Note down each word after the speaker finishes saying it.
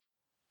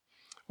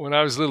When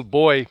I was a little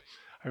boy,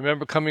 I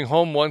remember coming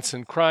home once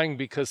and crying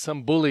because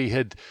some bully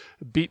had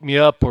beat me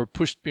up or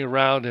pushed me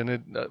around, and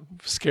it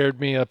scared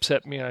me,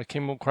 upset me. I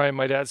came home crying.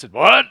 My dad said,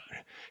 "What?"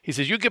 He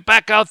says, "You get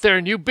back out there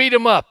and you beat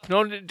him up.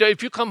 No,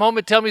 if you come home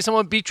and tell me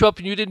someone beat you up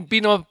and you didn't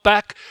beat him up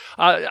back,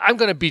 I'm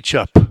going to beat you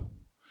up."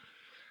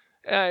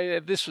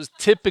 This was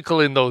typical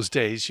in those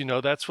days.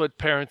 That's what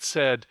parents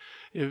said.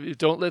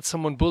 Don't let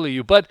someone bully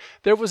you. But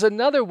there was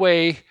another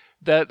way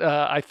that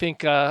I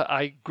think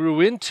I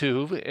grew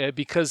into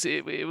because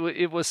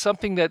it was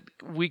something that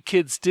we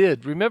kids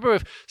did. Remember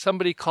if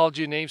somebody called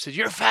you a name, said,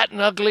 "You're fat and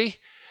ugly,"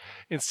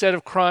 instead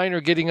of crying or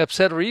getting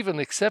upset or even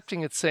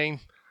accepting it, saying,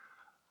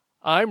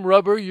 "I'm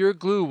rubber, you're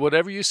glue.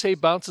 Whatever you say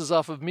bounces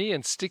off of me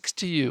and sticks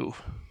to you."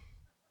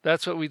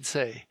 That's what we'd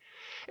say.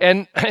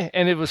 And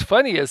it was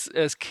funny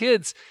as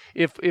kids,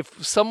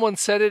 if someone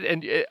said it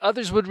and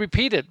others would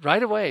repeat it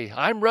right away.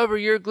 "I'm rubber,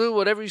 you're glue.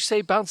 Whatever you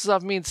say bounces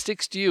off me and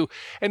sticks to you."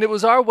 And it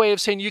was our way of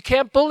saying, "You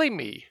can't bully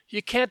me.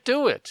 You can't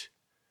do it.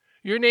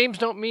 Your names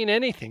don't mean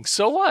anything.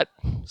 So what?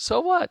 So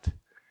what?"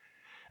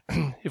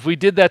 If we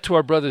did that to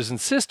our brothers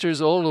and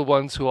sisters, older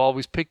ones who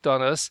always picked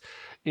on us,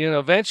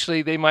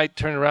 eventually they might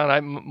turn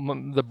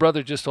around. The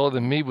brother just older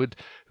than me would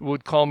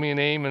call me a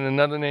name and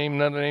another name.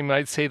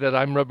 I'd say that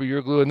I'm rubber,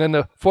 you're glue. And then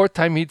the fourth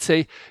time he'd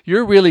say,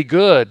 "You're really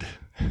good."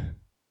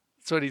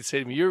 That's what he'd say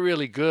to me. "You're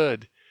really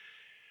good."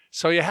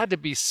 So you had to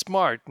be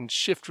smart and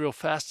shift real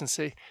fast and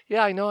say,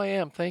 "Yeah, I know I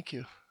am. Thank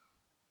you.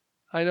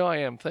 I know I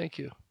am. Thank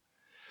you."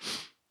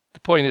 The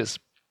point is,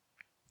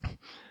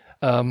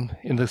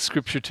 in the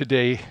scripture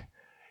today,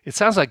 it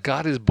sounds like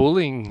God is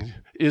bullying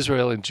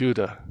Israel and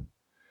Judah.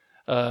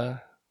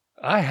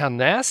 How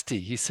nasty.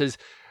 He says,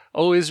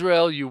 "Oh,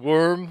 Israel, you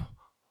worm.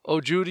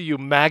 Oh, Judah, you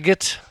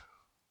maggot."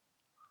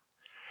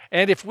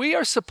 And if we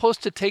are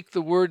supposed to take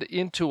the word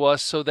into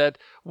us so that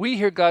we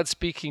hear God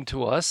speaking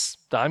to us,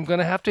 I'm going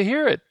to have to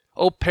hear it.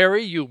 "Oh,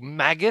 Perry, you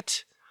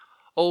maggot.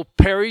 Oh,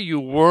 Perry, you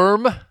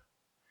worm."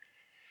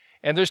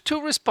 And there's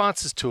two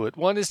responses to it.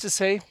 One is to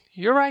say,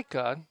 "You're right,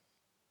 God.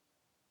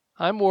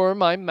 I'm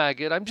worm, I'm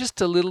maggot. I'm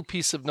just a little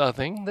piece of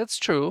nothing." That's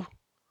true.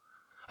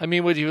 I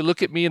mean, when you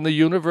look at me in the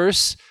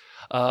universe,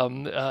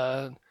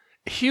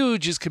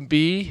 huge as can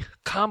be,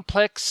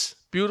 complex,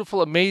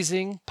 beautiful,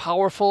 amazing,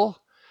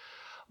 powerful.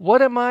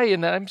 What am I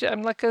in that?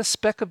 I'm like a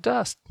speck of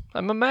dust.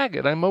 I'm a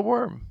maggot. I'm a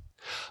worm.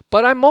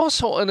 But I'm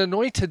also an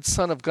anointed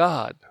son of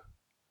God.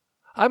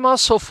 I'm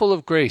also full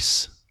of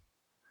grace.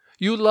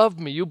 You love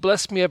me. You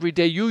bless me every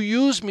day. You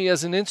use me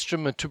as an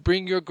instrument to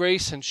bring your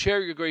grace and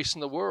share your grace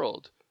in the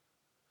world.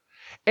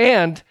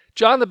 And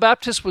John the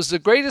Baptist was the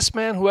greatest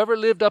man who ever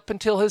lived up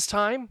until his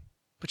time.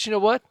 But you know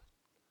what?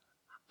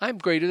 I'm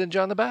greater than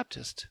John the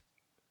Baptist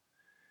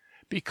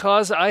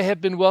because I have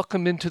been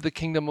welcomed into the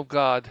kingdom of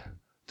God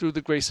through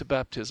the grace of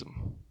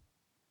baptism.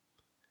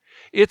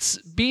 It's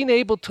being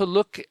able to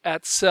look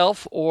at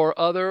self or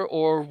other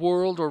or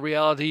world or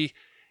reality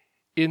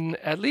in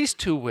at least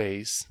two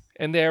ways,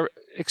 and they're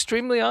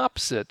extremely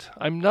opposite.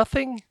 I'm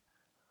nothing.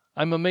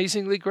 I'm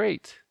amazingly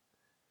great.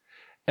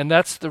 And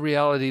that's the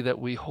reality that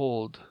we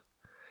hold.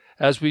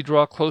 As we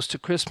draw close to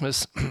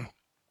Christmas,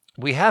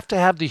 we have to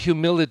have the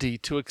humility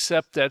to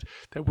accept that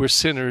we're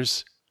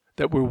sinners,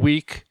 that we're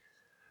weak,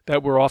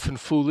 that we're often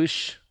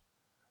foolish,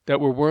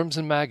 that we're worms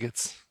and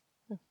maggots.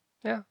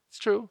 Yeah, it's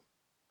true.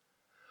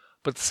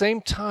 But at the same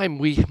time,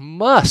 we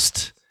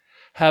must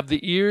have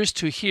the ears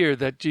to hear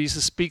that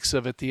Jesus speaks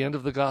of at the end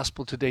of the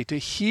gospel today, to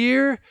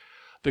hear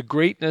the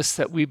greatness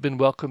that we've been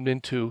welcomed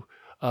into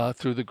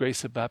through the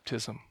grace of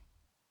baptism.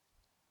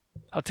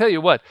 I'll tell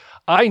you what,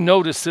 I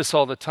notice this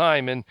all the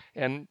time,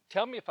 and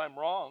tell me if I'm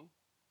wrong,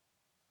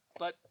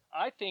 but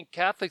I think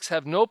Catholics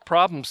have no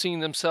problem seeing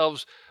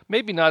themselves,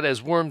 maybe not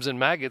as worms and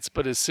maggots,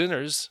 but as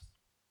sinners.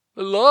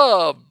 They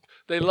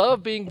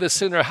love being the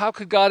sinner. How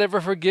could God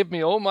ever forgive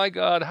me? Oh my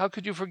God, how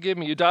could you forgive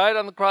me? You died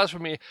on the cross for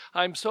me.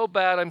 I'm so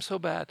bad, I'm so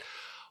bad.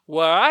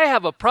 Where I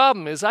have a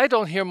problem is I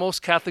don't hear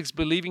most Catholics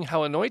believing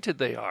how anointed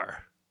they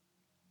are.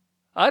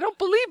 I don't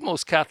believe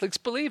most Catholics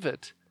believe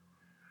it.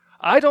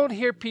 I don't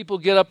hear people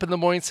get up in the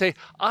morning and say,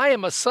 "I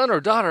am a son or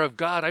daughter of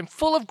God. I'm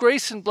full of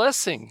grace and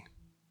blessing.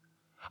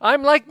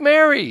 I'm like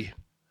Mary,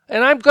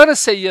 and I'm going to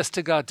say yes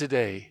to God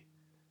today.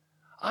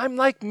 I'm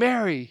like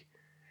Mary,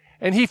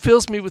 and he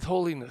fills me with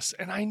holiness,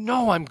 and I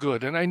know I'm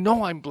good, and I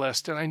know I'm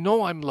blessed, and I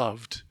know I'm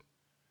loved."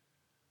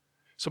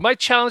 So my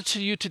challenge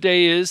to you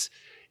today is,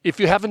 if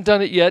you haven't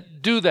done it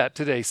yet, do that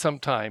today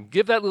sometime.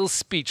 Give that little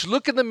speech.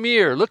 Look in the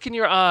mirror. Look in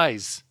your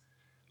eyes.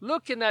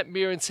 Look in that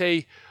mirror and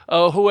say,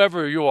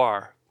 whoever you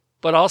are.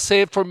 But I'll say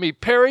it for me.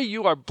 "Perry,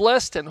 you are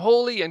blessed and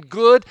holy and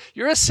good.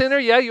 You're a sinner.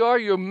 Yeah, you are.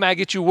 You're a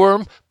maggot, you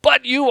worm.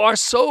 But you are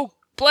so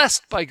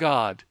blessed by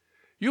God.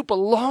 You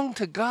belong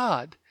to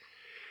God."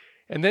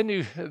 And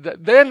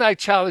then I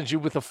challenge you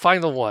with the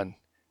final one.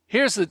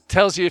 Here's that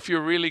tells you if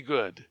you're really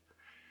good.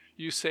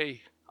 You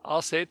say,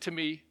 I'll say it to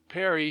me,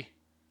 "Perry,"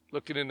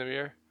 looking in the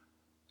mirror,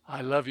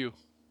 "I love you."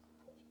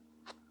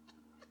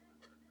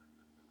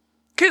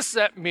 Kiss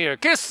that mirror.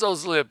 Kiss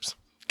those lips.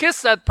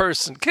 Kiss that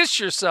person. Kiss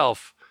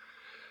yourself.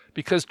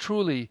 Because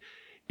truly,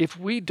 if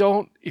we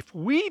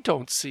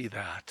don't see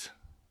that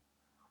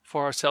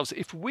for ourselves,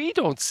 if we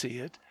don't see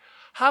it,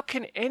 how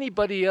can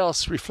anybody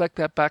else reflect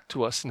that back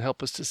to us and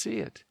help us to see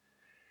it?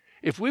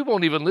 If we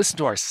won't even listen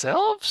to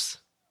ourselves,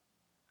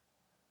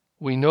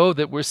 we know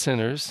that we're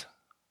sinners.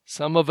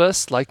 Some of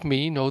us, like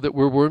me, know that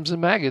we're worms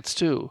and maggots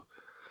too.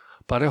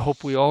 But I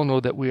hope we all know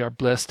that we are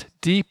blessed,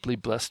 deeply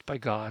blessed by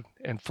God,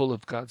 and full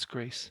of God's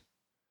grace.